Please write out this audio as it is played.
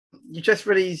you just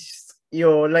released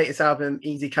your latest album,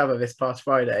 Easy Cover, this past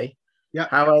Friday. Yeah.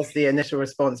 How has the initial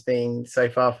response been so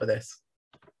far for this?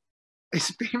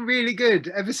 It's been really good.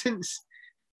 Ever since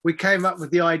we came up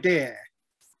with the idea,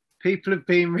 people have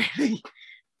been really,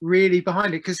 really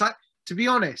behind it. Because, like, to be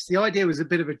honest, the idea was a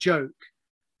bit of a joke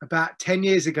about 10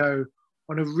 years ago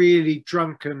on a really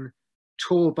drunken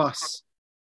tour bus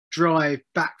drive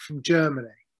back from Germany.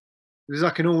 It was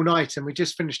like an all-nighter, and we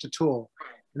just finished a tour,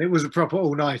 and it was a proper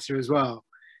all-nighter as well.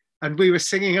 And we were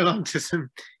singing along to some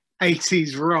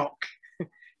 80s rock.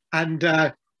 And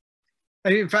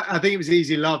in fact, I think it was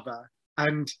Easy Lover.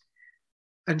 And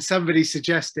somebody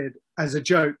suggested as a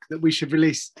joke that we should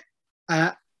release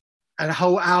a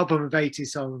whole album of 80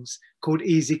 songs called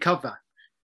Easy Cover.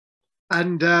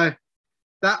 And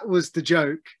that was the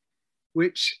joke,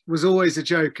 which was always a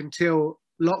joke until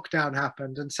lockdown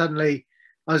happened. And suddenly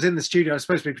I was in the studio. I was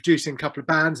supposed to be producing a couple of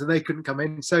bands and they couldn't come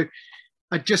in. So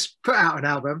I just put out an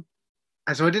album.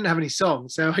 And so I didn't have any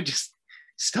songs. So I just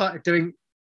started doing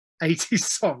 80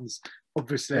 songs,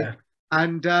 obviously. Yeah.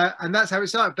 And that's how it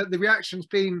started. But the reaction's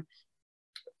been,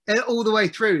 all the way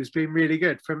through, has been really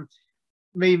good. From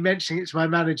me mentioning it to my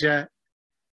manager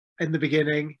in the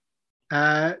beginning,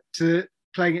 to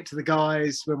playing it to the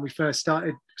guys when we first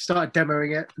started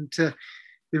demoing it, and to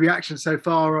the reaction so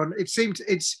far on.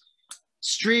 It's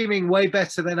streaming way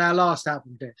better than our last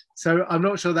album did. So I'm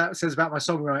not sure that says about my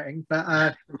songwriting,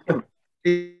 but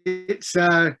it's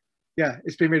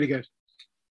been really good.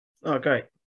 Oh, great.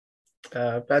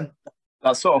 Ben?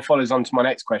 That sort of follows on to my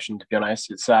next question, to be honest.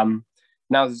 It's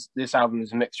now this album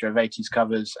is a mixture of 80s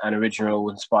covers and original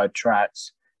inspired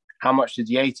tracks. How much did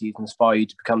the 80s inspire you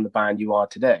to become the band you are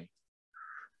today?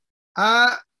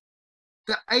 The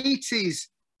 80s,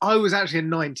 I was actually a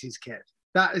 90s kid.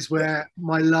 That is where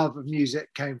my love of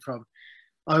music came from.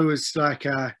 I was like,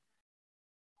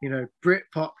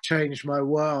 Britpop changed my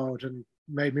world and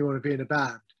made me want to be in a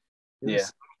band.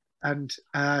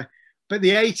 But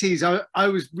the 80s, I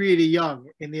was really young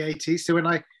in the 80s. So when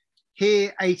I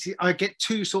hear 80s, I get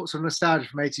two sorts of nostalgia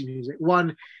from 80s music.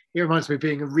 One, it reminds me of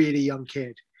being a really young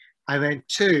kid. And then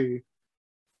two,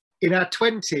 in our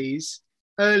 20s,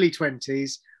 early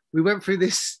 20s, we went through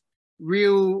this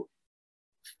real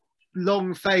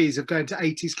long phase of going to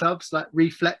 80s clubs, like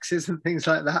Reflexes and things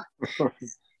like that.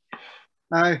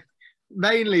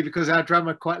 Mainly because our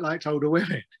drummer quite liked older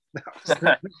women. That was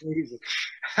the reason.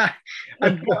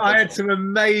 And I had some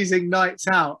amazing nights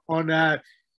out on, and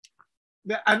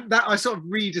that I sort of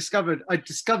rediscovered. I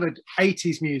discovered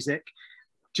 80s music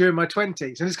during my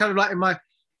 20s, and it's kind of like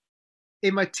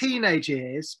in my teenage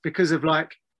years, because of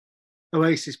like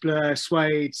Oasis, Blur,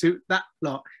 Suede, so that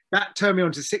lot, that turned me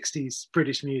on to 60s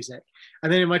British music.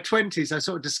 And then in my 20s, I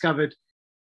sort of discovered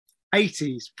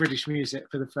 80s British music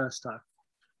for the first time.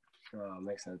 Oh,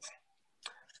 makes sense.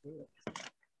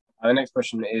 The next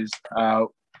question is,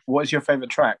 what is your favourite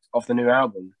track off the new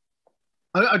album?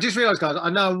 I just realised, guys, I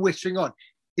know I'm whittering on.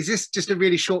 Is this just a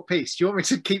really short piece? Do you want me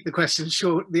to keep the question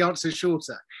short, the answer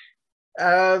shorter?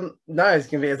 No, it's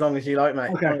going to be as long as you like,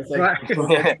 mate. Okay, right.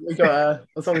 We got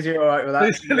as long as you're all right with that.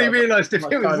 I suddenly realised if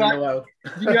it was like,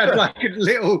 you had like a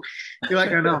little, you're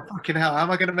like, oh no, fucking hell, how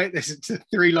am I going to make this into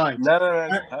 3 lines? No,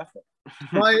 it's perfect.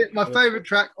 My favourite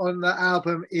track on the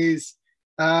album is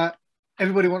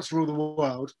Everybody Wants to Rule the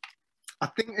World. I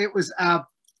think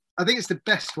it's the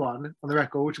best one on the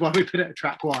record, which is why we put it at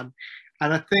track 1.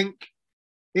 And I think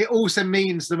it also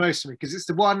means the most to me, because it's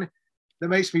the one that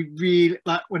makes me really,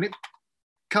 like, when it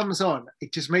comes on,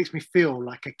 it just makes me feel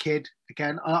like a kid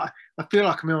again. I feel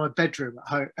like I'm in my bedroom at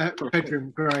home,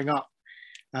 bedroom growing up.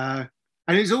 And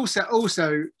it's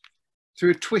also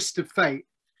through a twist of fate,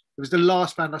 it was the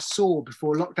last band I saw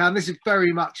before lockdown. This is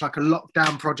very much like a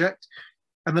lockdown project.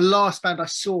 And the last band I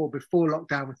saw before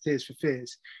lockdown was Tears for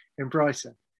Fears in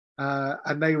Brighton.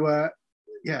 And they were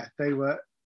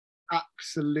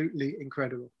absolutely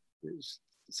incredible. It was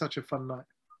such a fun night.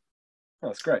 Oh,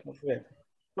 that's great.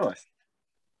 Nice.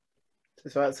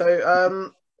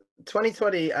 So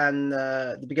 2020 and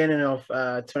the beginning of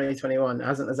 2021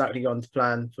 hasn't exactly gone to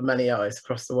plan for many artists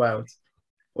across the world.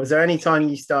 Was there any time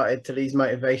you started to lose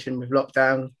motivation with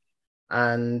lockdown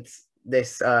and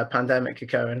this pandemic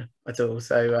occurring at all?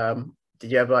 So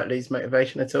did you ever lose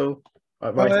motivation at all,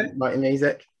 writing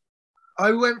music?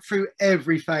 I went through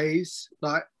every phase,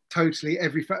 totally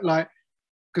every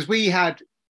because we had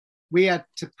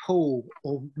to pull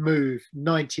or move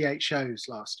 98 shows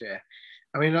last year,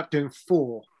 and we ended up doing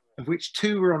 4, of which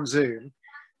 2 were on Zoom.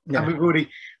 Yeah. And we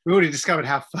already discovered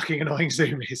how fucking annoying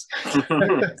Zoom is.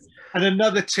 And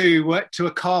another 2 were to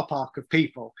a car park of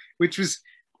people, which was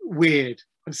weird.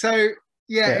 And so,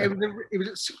 Yeah, it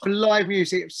was for live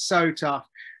music. It was so tough.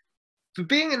 For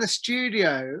being in the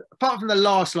studio, apart from the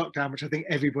last lockdown, which I think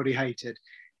everybody hated,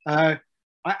 I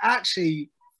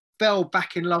actually fell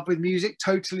back in love with music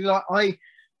totally. Like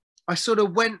I sort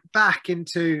of went back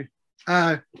into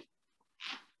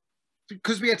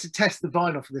because we had to test the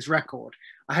vinyl for this record.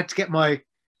 I had to get my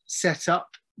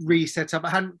reset up. I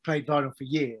hadn't played vinyl for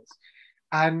years,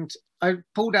 and I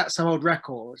pulled out some old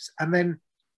records, and then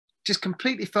just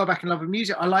completely fell back in love with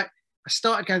music. I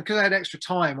started going, because I had extra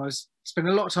time. I was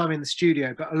spending a lot of time in the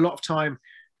studio, but a lot of time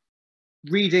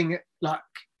reading like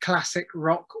classic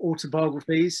rock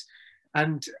autobiographies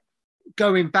and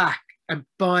going back and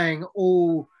buying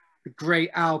all the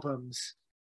great albums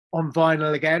on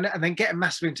vinyl again, and then getting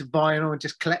massively into vinyl and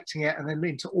just collecting it, and then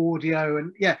into audio.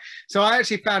 And yeah, so I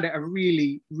actually found it a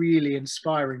really, really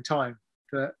inspiring time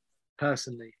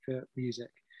personally for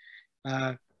music.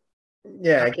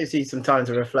 Yeah, it gives you some time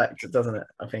to reflect, doesn't it?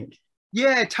 I think.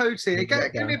 Yeah, totally. It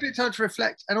gave me a bit of time to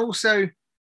reflect, and also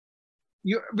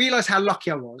you realise how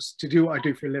lucky I was to do what I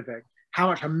do for a living, how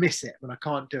much I miss it when I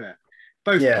can't do it,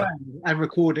 both playing and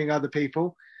recording other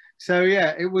people. So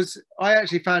yeah, I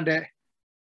actually found it,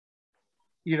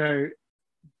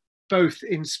 both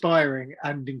inspiring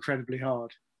and incredibly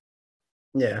hard.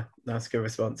 Yeah, that's a good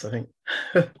response, I think.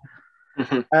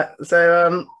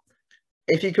 So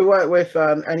if you could work with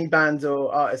any bands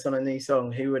or artists on a new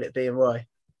song, who would it be and why?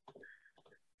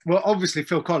 Well, obviously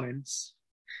Phil Collins.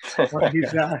 I'd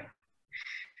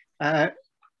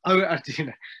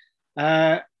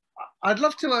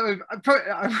love to work with,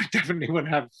 I would definitely want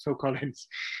to have Phil Collins.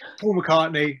 Paul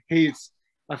McCartney, he's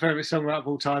my favourite songwriter of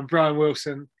all time. Brian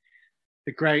Wilson,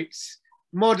 the greats.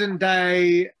 Modern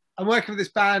day, I'm working with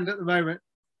this band at the moment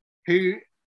who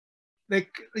they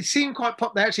seem quite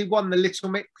pop. They actually won the Little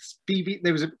Mix BB.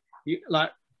 There was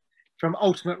from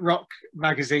Ultimate Rock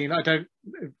magazine.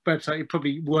 Website, you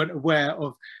probably weren't aware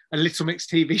of a Little Mix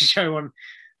TV show on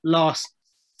last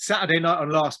Saturday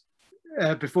night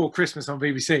before Christmas on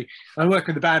BBC. I'm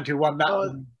working with the band who won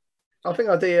that. I think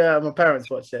I do. My parents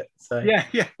watched it, so yeah,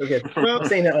 good. Well, I've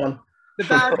seen it on. The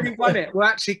band who won it were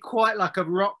actually quite like a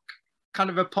rock, kind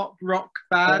of a pop rock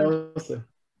band. Awesome.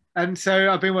 And so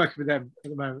I've been working with them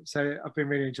at the moment. So I've been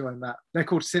really enjoying that. They're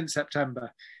called Since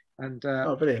September, and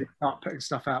brilliant. start putting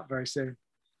stuff out very soon.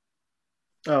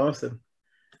 Oh, awesome.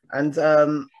 And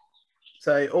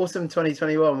so Autumn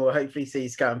 2021 will hopefully see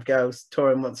Scouting for Girls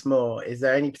touring once more. Is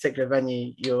there any particular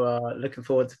venue you are looking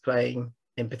forward to playing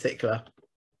in particular?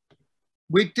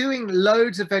 We're doing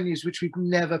loads of venues which we've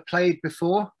never played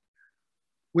before,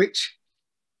 which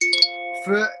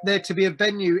for there to be a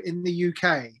venue in the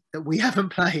UK that we haven't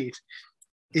played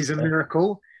is a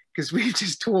miracle, because we've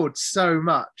just toured so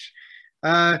much.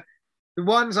 The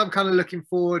ones I'm kind of looking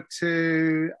forward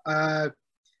to,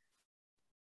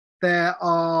 there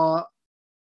are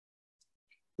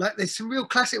there's some real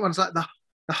classic ones like the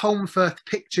Holmfirth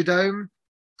Picture Dome,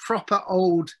 proper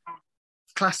old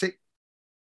classic,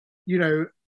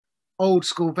 old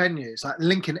school venues like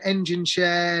Lincoln Engine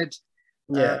Shed.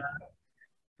 Yeah.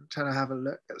 I'm trying to have a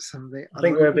look at some of the. I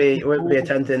think we'll be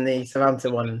attending the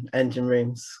Savanta one, Engine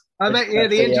Rooms. The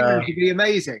engine room should be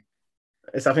amazing.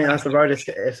 I think that's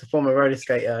it's a form of roller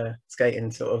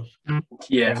skating sort of.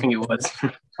 Yeah, I think it was.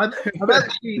 I'm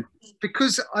actually,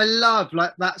 because I love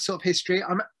that sort of history.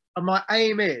 My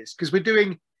aim is, because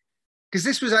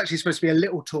this was actually supposed to be a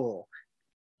little tour.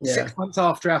 Yeah. 6 months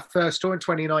after our first tour in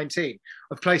 2019,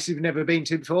 of places we've never been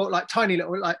to before, like tiny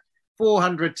little, like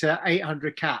 400 to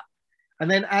 800 cap. And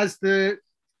then as the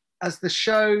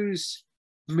shows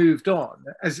moved on,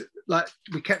 as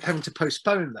we kept having to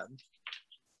postpone them.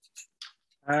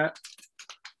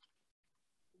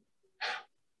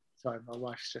 Sorry, my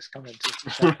wife's just come in.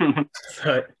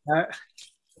 Sorry.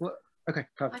 Okay,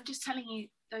 perfect. I'm just telling you,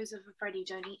 those are for Freddie,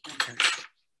 don't eat them.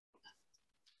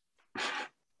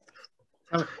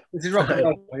 Okay. This is rock and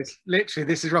roll, boys. Literally,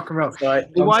 this is rock and roll. Right.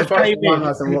 The wife came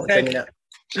in.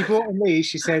 She brought on me.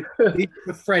 She said, "These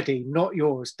are for Freddie, not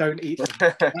yours. Don't eat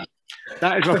them."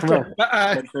 That is rock and roll. But,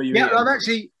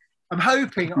 I'm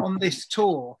hoping on this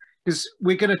tour, because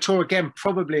we're going to tour again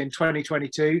probably in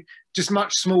 2022, just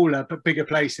much smaller but bigger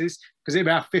places, because it'll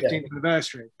be our 15th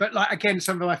anniversary. But again,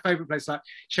 some of my favourite places like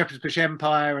Shepherd's Bush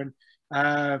Empire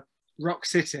and Rock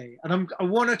City, and I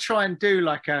want to try and do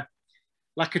like a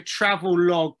travel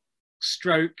log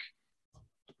stroke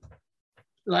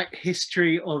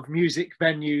history of music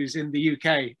venues in the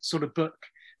UK sort of book,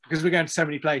 because we're going to so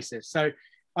many places. So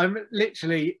I'm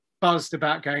literally buzzed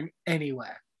about going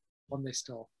anywhere on this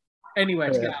tour, anywhere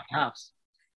to get out of the house.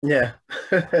 Yeah.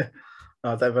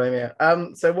 Oh, don't blame me.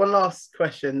 So one last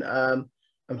question, and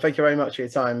thank you very much for your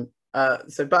time.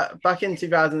 So back in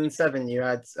 2007, you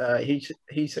had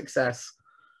huge success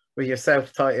with your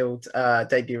self-titled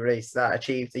debut release that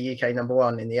achieved the UK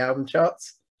 #1 in the album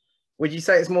charts. Would you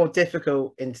say it's more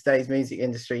difficult in today's music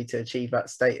industry to achieve that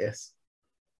status?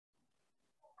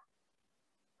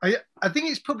 I think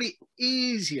it's probably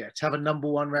easier to have a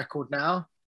 #1 record now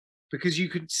because you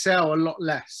could sell a lot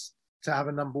less to have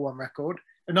a #1 record,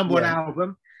 a #1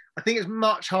 album. I think it's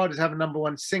much harder to have a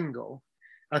 #1 single.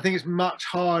 I think it's much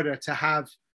harder to have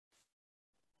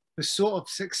the sort of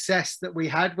success that we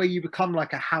had where you become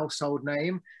like a household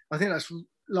name. I think that's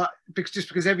like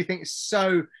because everything is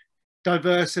so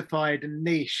diversified and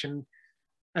niche and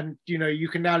you know, you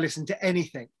can now listen to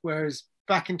anything. Whereas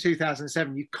back in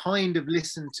 2007, you kind of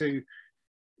listened to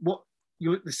what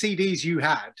the CDs you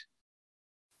had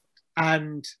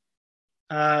and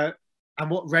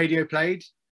what radio played.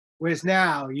 Whereas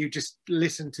now you just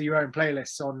listen to your own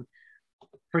playlists on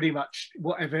pretty much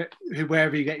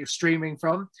wherever you get your streaming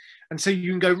from. And so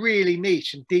you can go really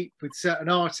niche and deep with certain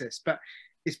artists, but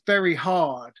it's very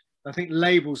hard. I think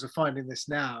labels are finding this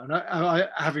now. And I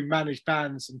having managed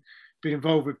bands and been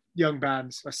involved with young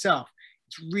bands myself,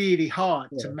 it's really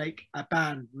hard to make a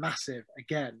band massive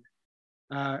again.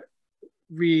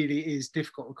 Really is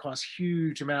difficult. It requires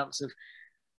huge amounts of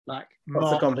like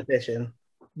lots of competition.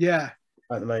 Yeah.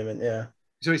 At the moment, yeah.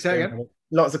 Sorry, say again?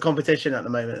 Lots of competition at the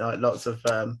moment, like lots of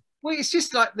well, it's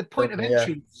just like the point of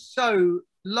entry is so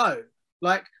low.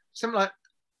 Like something like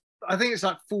I think it's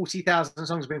like 40,000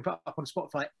 songs being put up on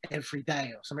Spotify every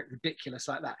day or something ridiculous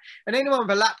like that. And anyone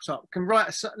with a laptop can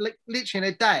write literally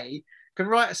in a day, can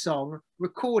write a song,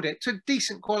 record it to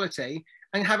decent quality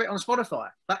and have it on Spotify.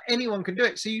 Like anyone can do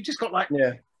it. So you just got like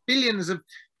billions of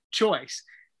choice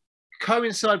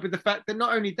coincide with the fact that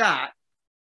not only that,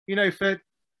 you know, for,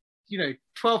 you know,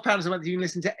 £12 a month, you can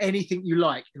listen to anything you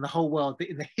like in the whole world,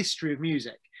 in the history of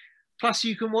music. Plus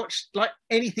you can watch like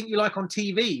anything you like on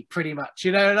TV pretty much,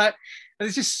 you know, like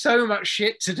there's just so much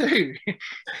shit to do.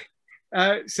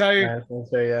 I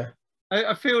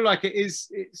feel like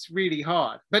it's really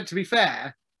hard. But to be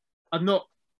fair, I'm not,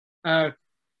 for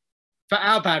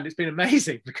our band, it's been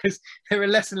amazing because there are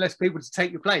less and less people to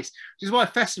take your place, which is why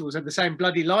festivals have the same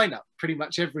bloody lineup pretty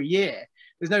much every year.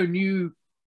 There's no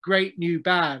great new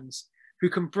bands who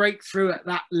can break through at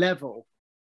that level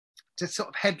to sort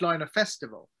of headline a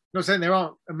festival. I'm not saying there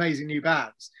aren't amazing new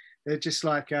bands. They're just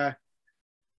like, I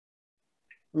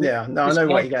know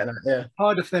what you're getting at. Yeah,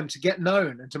 harder for them to get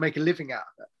known and to make a living out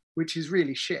of it, which is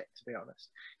really shit, to be honest.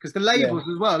 Because the labels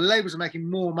as well, the labels are making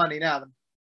more money now than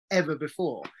ever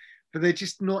before, but they're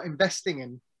just not investing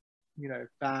in, you know,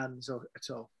 bands at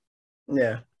all.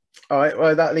 Yeah. All right.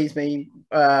 Well, that leaves me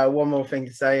one more thing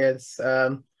to say is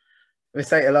we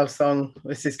say a love song.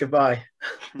 This is Goodbye.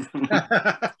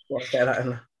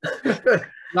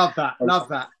 Love that. Love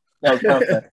that. That's perfect.